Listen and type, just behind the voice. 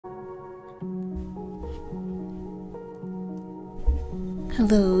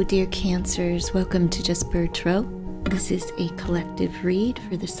Hello, dear Cancers. Welcome to Just Bird Tarot. This is a collective read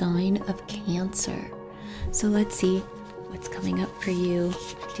for the sign of Cancer. So let's see what's coming up for you,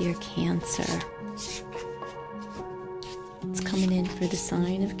 dear Cancer. It's coming in for the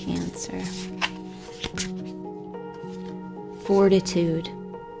sign of Cancer. Fortitude.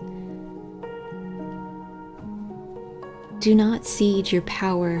 Do not cede your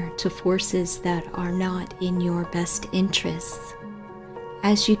power to forces that are not in your best interests.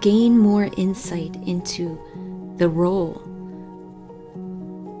 As you gain more insight into the role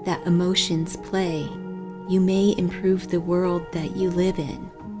that emotions play, you may improve the world that you live in.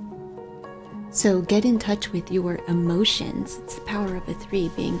 So get in touch with your emotions. It's the power of a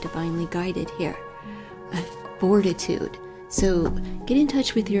 3 being divinely guided here. Fortitude. So get in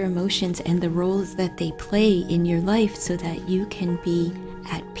touch with your emotions and the roles that they play in your life so that you can be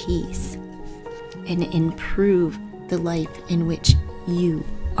at peace and improve the life in which you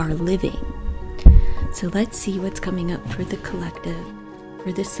are living. So let's see what's coming up for the collective,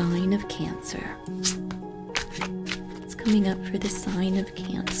 for the sign of Cancer. It's coming up for the sign of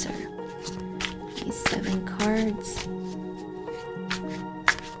Cancer. These 7 cards.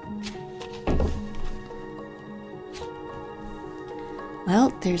 Well,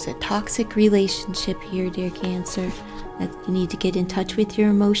 there's a toxic relationship here, dear Cancer. That you need to get in touch with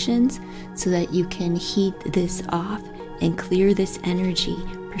your emotions so that you can heat this off and clear this energy.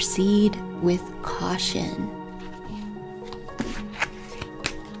 Proceed with caution.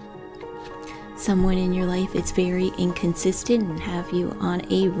 Someone in your life is very inconsistent and have you on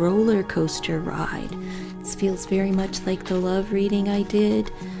a roller coaster ride. This feels very much like the love reading I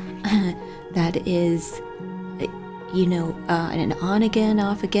did. That is, you know, an on again,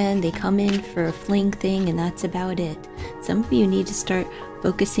 off again. They come in for a fling thing and that's about it. Some of you need to start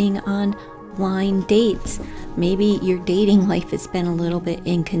focusing on blind dates. Maybe your dating life has been a little bit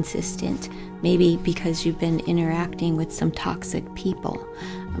inconsistent. Maybe because you've been interacting with some toxic people.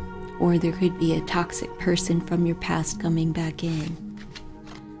 Or there could be a toxic person from your past coming back in.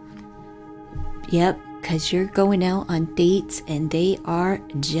 Yep, because you're going out on dates and they are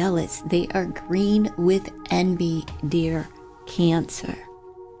jealous. They are green with envy, dear Cancer.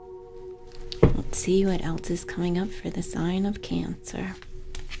 Let's see what else is coming up for the sign of Cancer.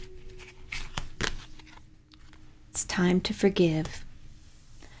 It's time to forgive.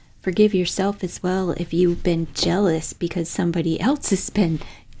 Forgive yourself as well if you've been jealous because somebody else has been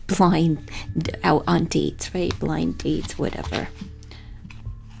blind out on dates, right? Blind dates, whatever.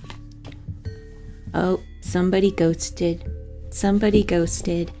 Oh, somebody ghosted. Somebody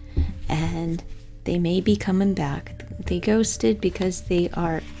ghosted, and they may be coming back. They ghosted because they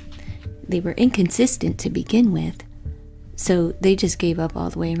were inconsistent to begin with. So they just gave up all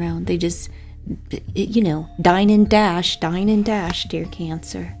the way around. They just, you know, dine and dash, dear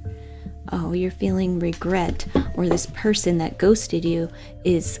Cancer. Oh, you're feeling regret, or this person that ghosted you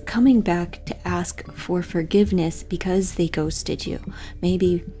is coming back to ask for forgiveness because they ghosted you.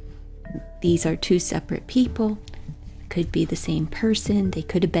 Maybe these are 2 separate people. Could be the same person. They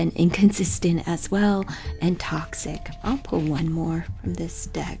could have been inconsistent as well and toxic. I'll pull one more from this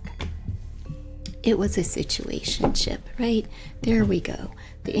deck. It was a situationship, right? There we go.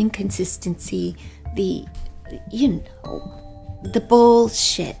 The inconsistency, the, you know, the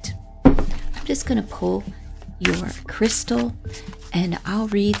bullshit. I'm just going to pull your crystal and I'll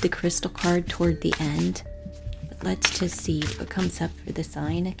read the crystal card toward the end. But let's just see what comes up for the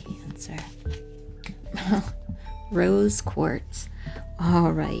sign of Cancer. Rose quartz.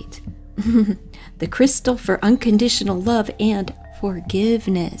 All right. The crystal for unconditional love and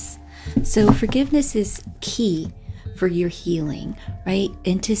forgiveness. So forgiveness is key for your healing, right?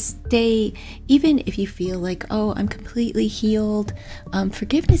 And to stay, even if you feel like, oh, I'm completely healed,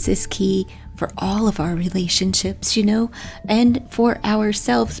 forgiveness is key for all of our relationships, you know, and for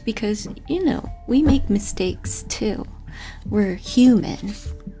ourselves because, you know, we make mistakes too. We're human.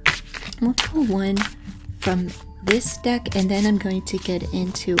 We'll pull one from this deck and then I'm going to get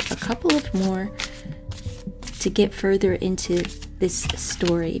into a couple of more to get further into this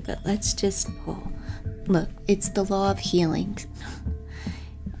story, but let's just pull. Look, it's the law of healing.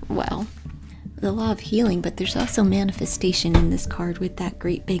 Well, the law of healing, but there's also manifestation in this card with that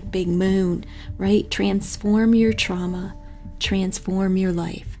great big moon, right? Transform your trauma, transform your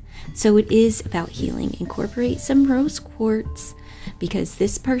life. So it is about healing. Incorporate some rose quartz because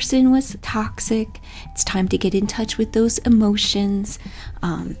this person was toxic. It's time to get in touch with those emotions.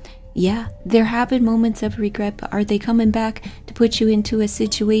 Yeah, there have been moments of regret, but are they coming back to put you into a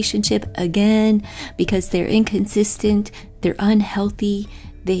situationship again because they're inconsistent, they're unhealthy,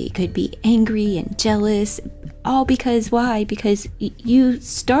 they could be angry and jealous, All because why? Because you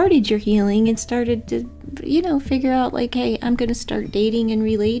started your healing and started to, figure out like, hey, I'm going to start dating and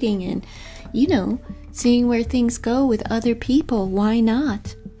relating and, seeing where things go with other people. Why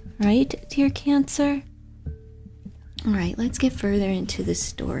not? Right, dear Cancer? All right, let's get further into the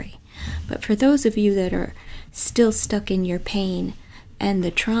story. But for those of you that are still stuck in your pain and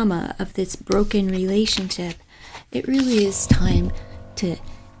the trauma of this broken relationship, it really is time to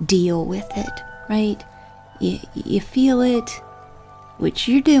deal with it, right? You feel it, which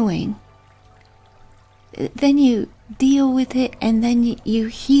you're doing. Then you deal with it, and then you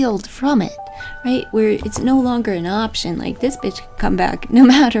healed from it, right? Where it's no longer an option. Like, this bitch can come back no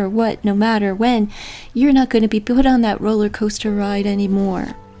matter what, no matter when. You're not going to be put on that roller coaster ride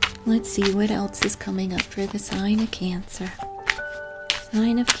anymore. Let's see what else is coming up for the sign of Cancer.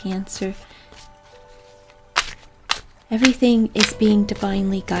 Sign of Cancer. Everything is being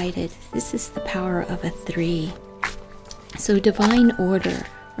divinely guided. This is the power of a 3. So divine order,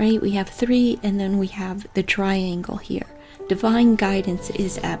 right? We have 3, and then we have the triangle here. Divine guidance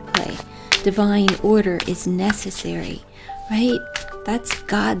is at play. Divine order is necessary, right? That's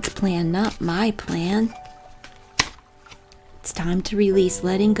God's plan, not my plan. It's time to release,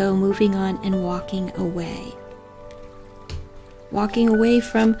 letting go, moving on, and walking away. Walking away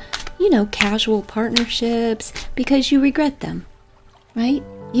from, casual partnerships because you regret them, right?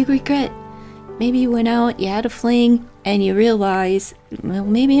 You regret. Maybe you went out, you had a fling, and you realize, well,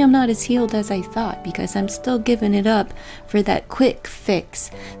 maybe I'm not as healed as I thought because I'm still giving it up for that quick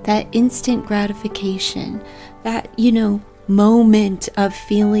fix, that instant gratification, that, moment of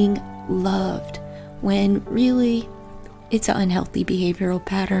feeling loved, when really it's an unhealthy behavioral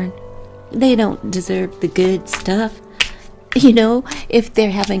pattern. They don't deserve the good stuff. If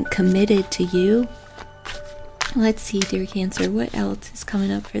they haven't committed to you. Let's see, dear Cancer, what else is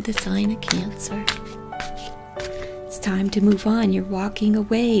coming up for the sign of Cancer? It's time to move on. You're walking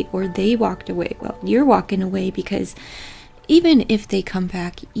away, or they walked away. Well, you're walking away because even if they come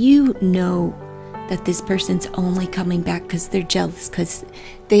back, you know that this person's only coming back because they're jealous, because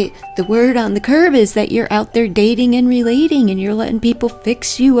the word on the curb is that you're out there dating and relating and you're letting people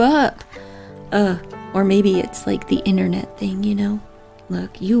fix you up. Or maybe it's like the internet thing,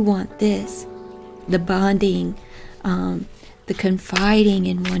 Look, you want this. The bonding, the confiding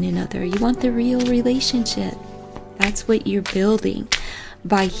in one another. You want the real relationship. That's what you're building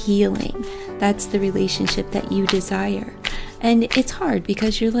by healing. That's the relationship that you desire. And it's hard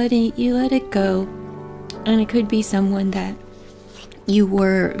because you let it go. And it could be someone that you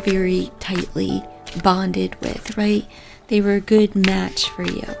were very tightly bonded with, right? They were a good match for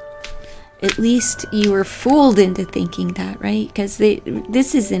you. At least you were fooled into thinking that, right? Because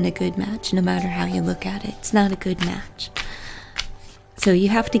this isn't a good match, no matter how you look at it. It's not a good match. So you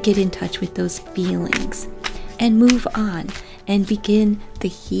have to get in touch with those feelings and move on and begin the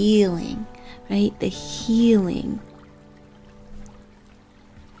healing, right? The healing.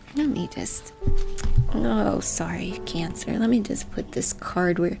 Let me just... Oh, sorry, Cancer. Let me just put this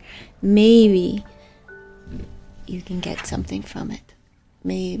card where maybe you can get something from it.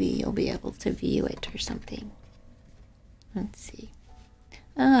 Maybe you'll be able to view it or something. Let's see.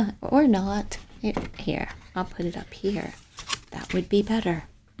 Or not. Here, I'll put it up here. That would be better.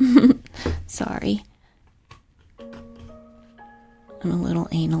 Sorry. I'm a little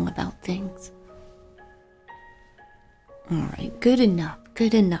anal about things. Alright, good enough.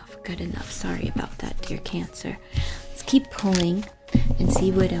 Good enough. Good enough. Sorry about that, dear Cancer. Let's keep pulling and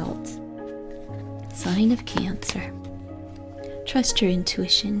see what else. Sign of Cancer. Trust your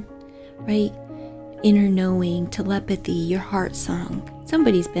intuition, right? Inner knowing, telepathy, your heart song.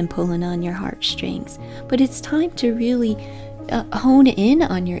 Somebody's been pulling on your heartstrings, but it's time to really hone in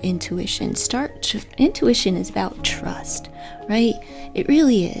on your intuition. Intuition is about trust, right? It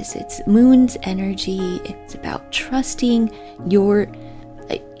really is. It's Moon's energy. It's about trusting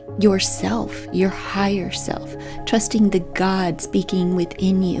yourself, your higher self, trusting the God speaking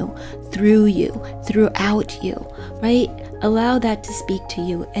within you, through you, throughout you, right? Allow that to speak to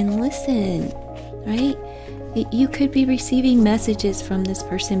you and listen, right? You could be receiving messages from this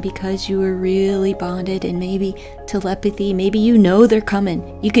person because you were really bonded, and maybe telepathy, maybe they're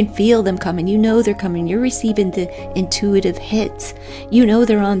coming. You can feel them coming. They're coming. You're receiving the intuitive hits.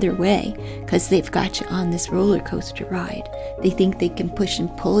 They're on their way because they've got you on this roller coaster ride. They think they can push and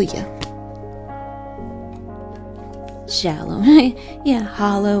pull you. Shallow. Yeah,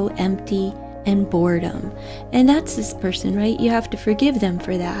 hollow, empty, and boredom. And that's this person, right? You have to forgive them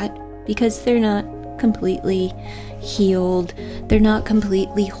for that because they're not completely healed. They're not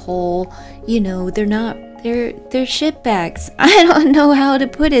completely whole. They're not they're shitbags. I don't know how to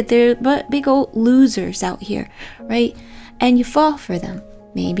put it. They're big old losers out here, right? And you fall for them.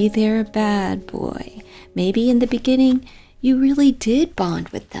 Maybe they're a bad boy. Maybe in the beginning you really did bond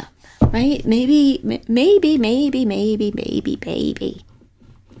with them, right? Maybe.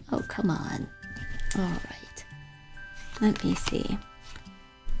 Oh, come on. All right. Let me see.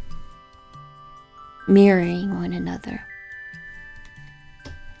 Mirroring one another.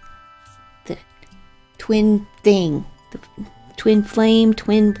 The twin thing. The twin flame,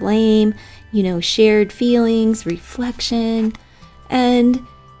 twin blame, shared feelings, reflection. And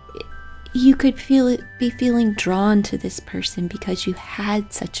you could be feeling drawn to this person because you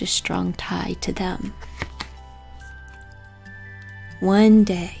had such a strong tie to them. One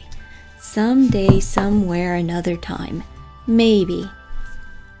day, someday, somewhere, another time, maybe,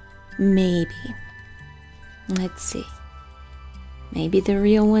 let's see, maybe the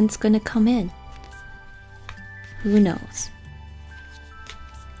real one's gonna come in. Who knows?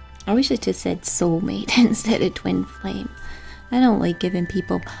 I wish it just said soulmate instead of twin flame. I don't like giving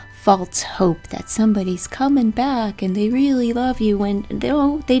people false hope that somebody's coming back and they really love you when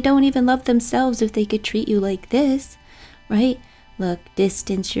they don't even love themselves if they could treat you like this, right? Look,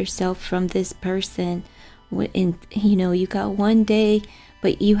 distance yourself from this person. And you got one day,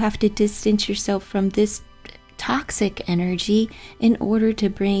 but you have to distance yourself from this toxic energy in order to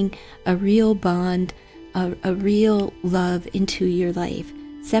bring a real bond, a real love into your life.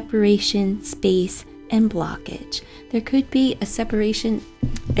 Separation, space, and blockage. There could be a separation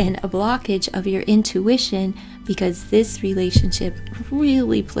and a blockage of your intuition because this relationship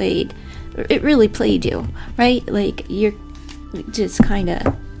really played you, right? Like you're just kind of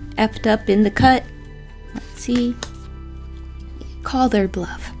effed up in the cut. Let's see. Call their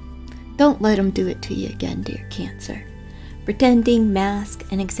bluff. Don't let them do it to you again, dear Cancer. Pretending, mask,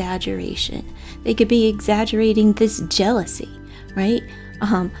 and exaggeration. They could be exaggerating this jealousy, right?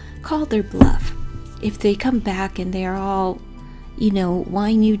 Call their bluff. If they come back and they're all,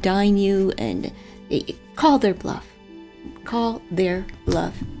 wine you, dine you, and call their bluff. Call their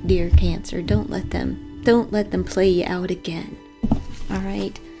bluff, dear Cancer. Don't let them play you out again. All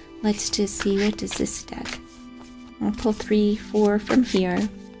right, let's just see, what does this deck? I'll pull 3, 4 from here.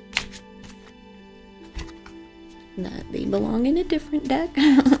 They belong in a different deck.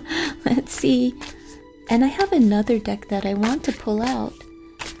 Let's see. And I have another deck that I want to pull out.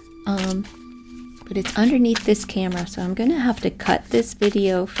 But it's underneath this camera, so I'm gonna have to cut this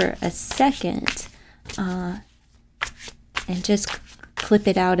video for a second and just clip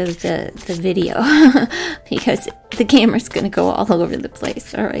it out of the video because the camera's gonna go all over the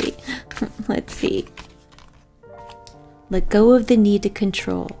place. All right, let's see. Let go of the need to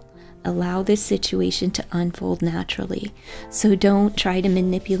control. Allow this situation to unfold naturally. So don't try to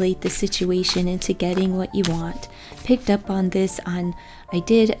manipulate the situation into getting what you want. Picked up on this I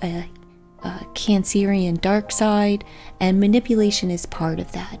did a Cancerian dark side, and manipulation is part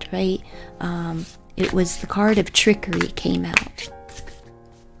of that, right? It was the card of trickery came out.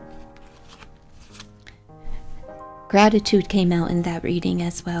 Gratitude came out in that reading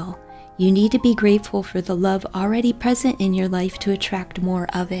as well. You need to be grateful for the love already present in your life to attract more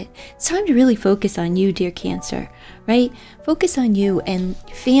of it. It's time to really focus on you, dear Cancer, right? Focus on you and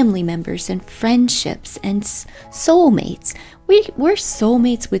family members and friendships and soulmates. We're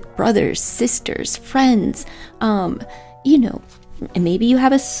soulmates with brothers, sisters, friends. And maybe you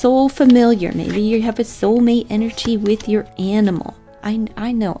have a soul familiar. Maybe you have a soulmate energy with your animal.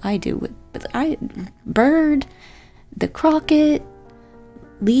 I know I do with bird, the crockett.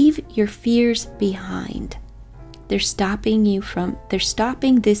 Leave your fears behind. They're stopping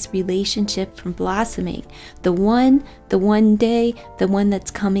this relationship from blossoming. The one day, the one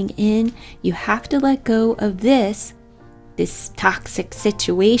that's coming in, you have to let go of this toxic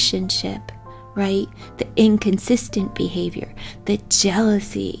situationship, right? The inconsistent behavior, the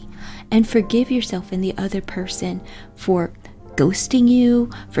jealousy, and forgive yourself and the other person for ghosting you,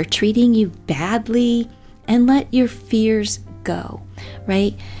 for treating you badly, and let your fears go,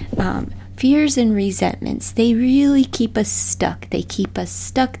 right? Fears and resentments, they really keep us stuck. They keep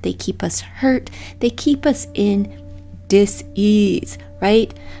us hurt. They keep us in dis-ease,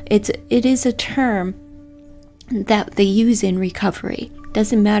 right? It is a term that they use in recovery.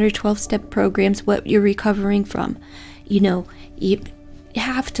 Doesn't matter 12-step programs, what you're recovering from. You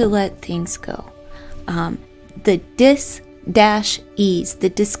have to let things go. The dis-ease, the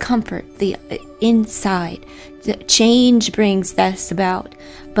discomfort, the inside, the change brings this about.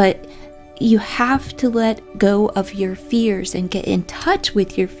 But you have to let go of your fears and get in touch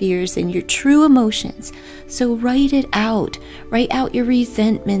with your fears and your true emotions. So write it out. Write out your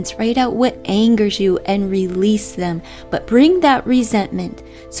resentments. Write out what angers you and release them. But bring that resentment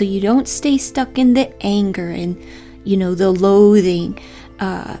so you don't stay stuck in the anger and, the loathing,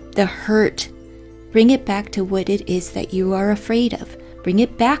 the hurt. Bring it back to what it is that you are afraid of. Bring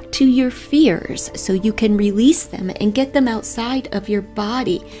it back to your fears so you can release them and get them outside of your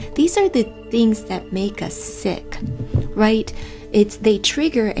body. These are the things that make us sick, right? They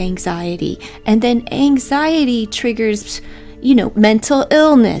trigger anxiety, and then anxiety triggers, mental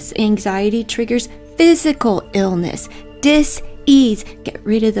illness. Anxiety triggers physical illness, dis-ease. Get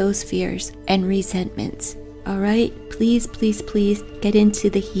rid of those fears and resentments. All right? Please, please, please get into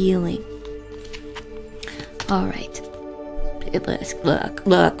the healing. All right.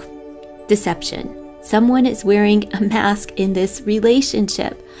 Look. Deception. Someone is wearing a mask in this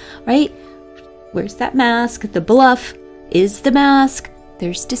relationship, right? Where's that mask? The bluff is the mask.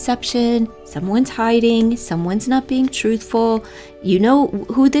 There's deception. Someone's hiding. Someone's not being truthful. You know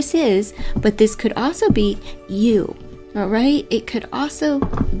who this is, but this could also be you, all right? It could also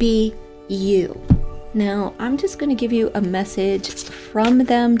be you. Now, I'm just going to give you a message from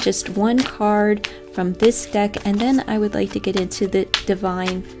them, just one card from this deck, and then I would like to get into the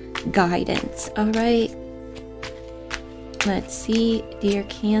divine guidance, all right? Let's see, dear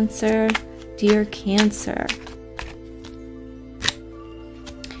Cancer, dear Cancer.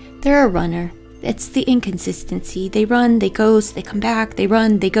 They're a runner. It's the inconsistency. They run, they ghost, they come back, they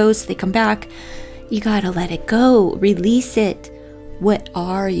run, they ghost, they come back. You gotta let it go, release it. What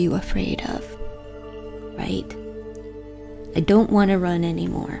are you afraid of? Right? I don't want to run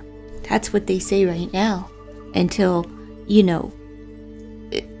anymore. That's what they say right now. Until,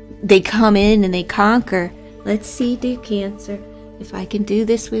 they come in and they conquer. Let's see, dear Cancer, if I can do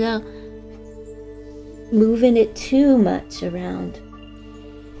this without moving it too much around.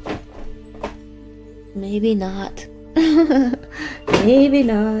 Maybe not. Maybe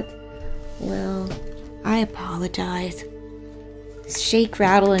not. Well, I apologize. Shake,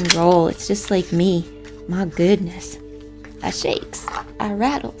 rattle, and roll. It's just like me. My goodness. I shakes, I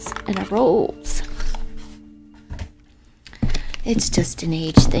rattles, and I rolls. It's just an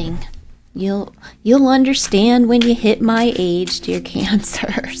age thing. You'll understand when you hit my age, dear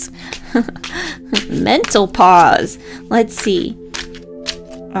Cancers. Mental pause. Let's see.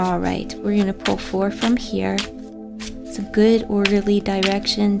 All right, we're going to pull 4 from here. Some good orderly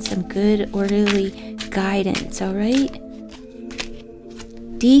direction, some good orderly guidance, all right?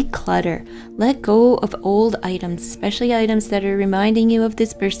 Declutter. Let go of old items, especially items that are reminding you of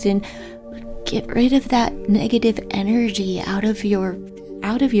this person. Get rid of that negative energy out of your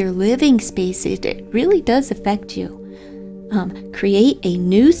living space. It really does affect you. Create a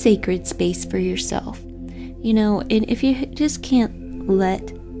new sacred space for yourself. And if you just can't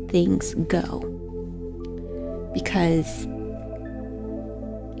let things go because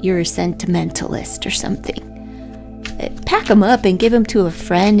you're a sentimentalist or something, pack them up and give them to a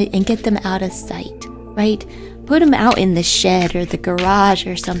friend and get them out of sight, right? Put them out in the shed or the garage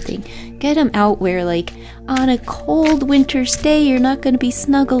or something. Get them out where, like, on a cold winter's day, you're not going to be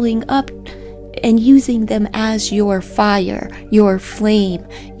snuggling up and using them as your fire, your flame,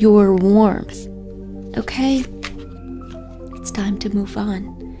 your warmth. Okay? It's time to move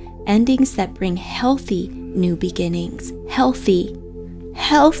on. Endings that bring healthy new beginnings. Healthy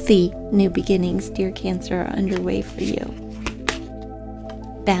new beginnings, dear Cancer, are underway for you.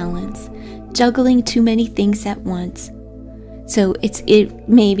 Balance. Juggling too many things at once. So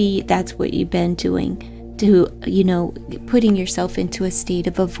maybe that's what you've been doing, to putting yourself into a state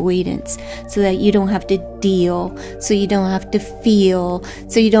of avoidance so that you don't have to deal, so you don't have to feel,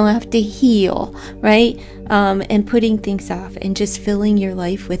 so you don't have to heal, right? And putting things off and just filling your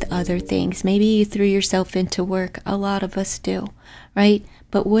life with other things. Maybe you threw yourself into work. A lot of us do, right?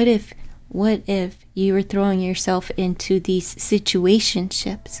 But what if you were throwing yourself into these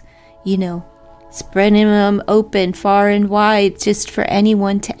situationships, spreading them open far and wide just for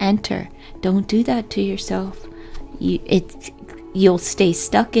anyone to enter? Don't do that to yourself. You'll stay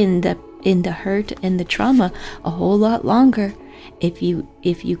stuck in the hurt and the trauma a whole lot longer if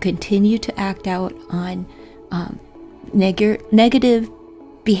you continue to act out on negative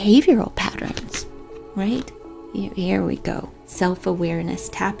behavioral patterns, right? Here we go. Self-awareness,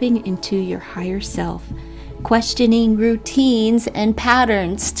 tapping into your higher self, questioning routines and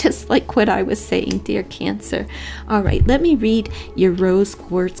patterns, just like what I was saying, dear Cancer. All right, let me read your rose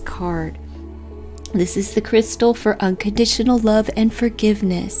quartz card. This is the crystal for unconditional love and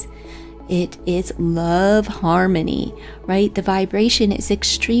forgiveness. It is love harmony, right? The vibration is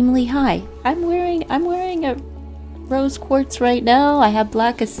extremely high. I'm wearing a rose quartz right now. I have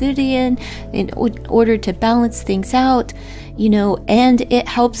black obsidian in order to balance things out, and it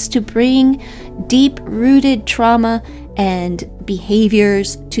helps to bring deep-rooted trauma and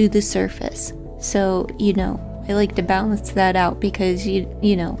behaviors to the surface. So, I like to balance that out because,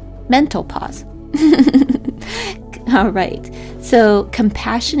 mental pause. All right. So,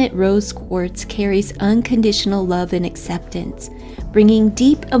 compassionate rose quartz carries unconditional love and acceptance, bringing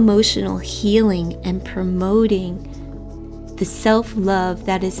deep emotional healing and promoting the self-love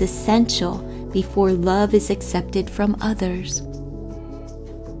that is essential before love is accepted from others.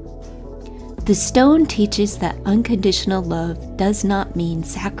 The stone teaches that unconditional love does not mean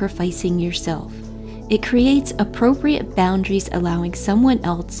sacrificing yourself. It creates appropriate boundaries, allowing someone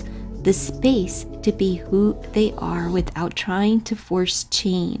else the space to be who they are without trying to force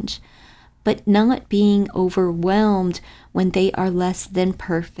change, but not being overwhelmed when they are less than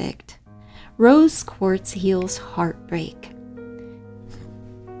perfect. Rose quartz heals heartbreak,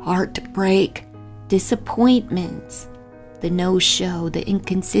 disappointments, the no-show, the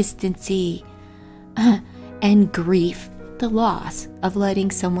inconsistency, and grief, the loss of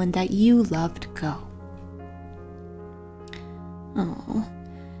letting someone that you loved go. Oh.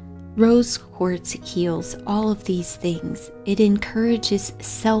 Rose quartz heals all of these things. It encourages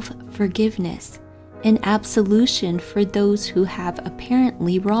self-forgiveness and absolution for those who have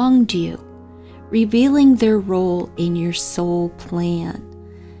apparently wronged you, revealing their role in your soul plan.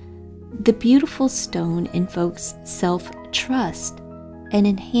 The beautiful stone invokes self-trust and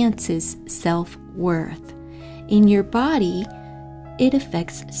enhances self-worth. In your body, it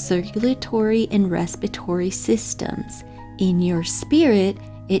affects circulatory and respiratory systems. In your spirit,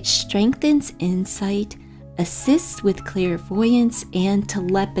 it strengthens insight, assists with clairvoyance and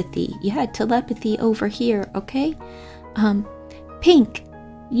telepathy. You had telepathy over here, okay? Pink,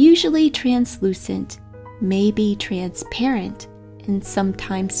 usually translucent, may be transparent and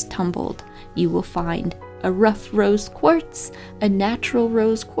sometimes tumbled. You will find a rough rose quartz, a natural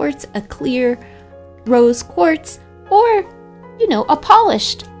rose quartz, a clear rose quartz, or, a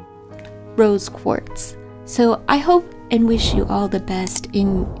polished rose quartz. So I hope and wish you all the best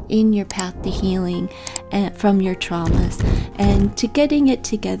in your path to healing and from your traumas, and to getting it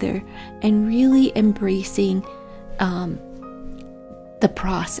together and really embracing the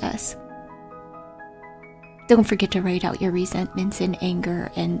process. Don't forget to write out your resentments and anger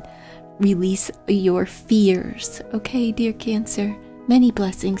and release your fears. Okay, dear Cancer? Many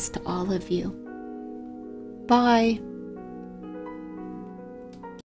blessings to all of you. Bye.